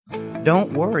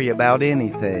Don't worry about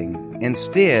anything.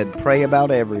 Instead, pray about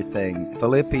everything.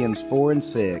 Philippians 4 and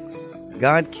 6.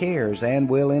 God cares and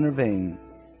will intervene.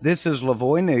 This is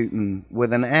LaVoy Newton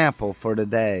with an apple for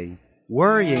today.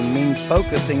 Worrying means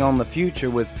focusing on the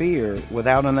future with fear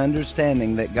without an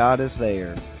understanding that God is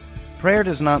there. Prayer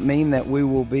does not mean that we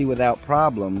will be without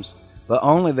problems, but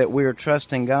only that we are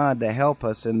trusting God to help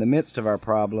us in the midst of our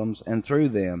problems and through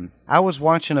them. I was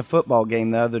watching a football game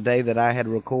the other day that I had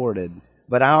recorded,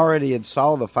 but I already had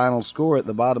saw the final score at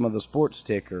the bottom of the sports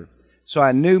ticker, so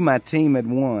I knew my team had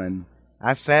won.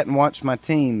 I sat and watched my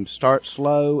team start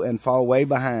slow and fall way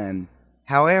behind.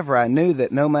 However, I knew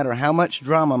that no matter how much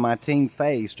drama my team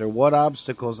faced or what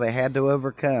obstacles they had to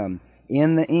overcome,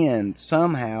 in the end,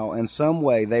 somehow and some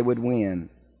way they would win.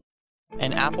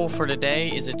 An Apple for Today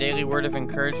is a daily word of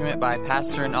encouragement by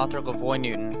pastor and author LaVoy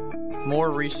Newton. More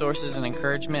resources and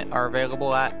encouragement are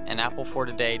available at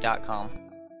anapplefortoday.com.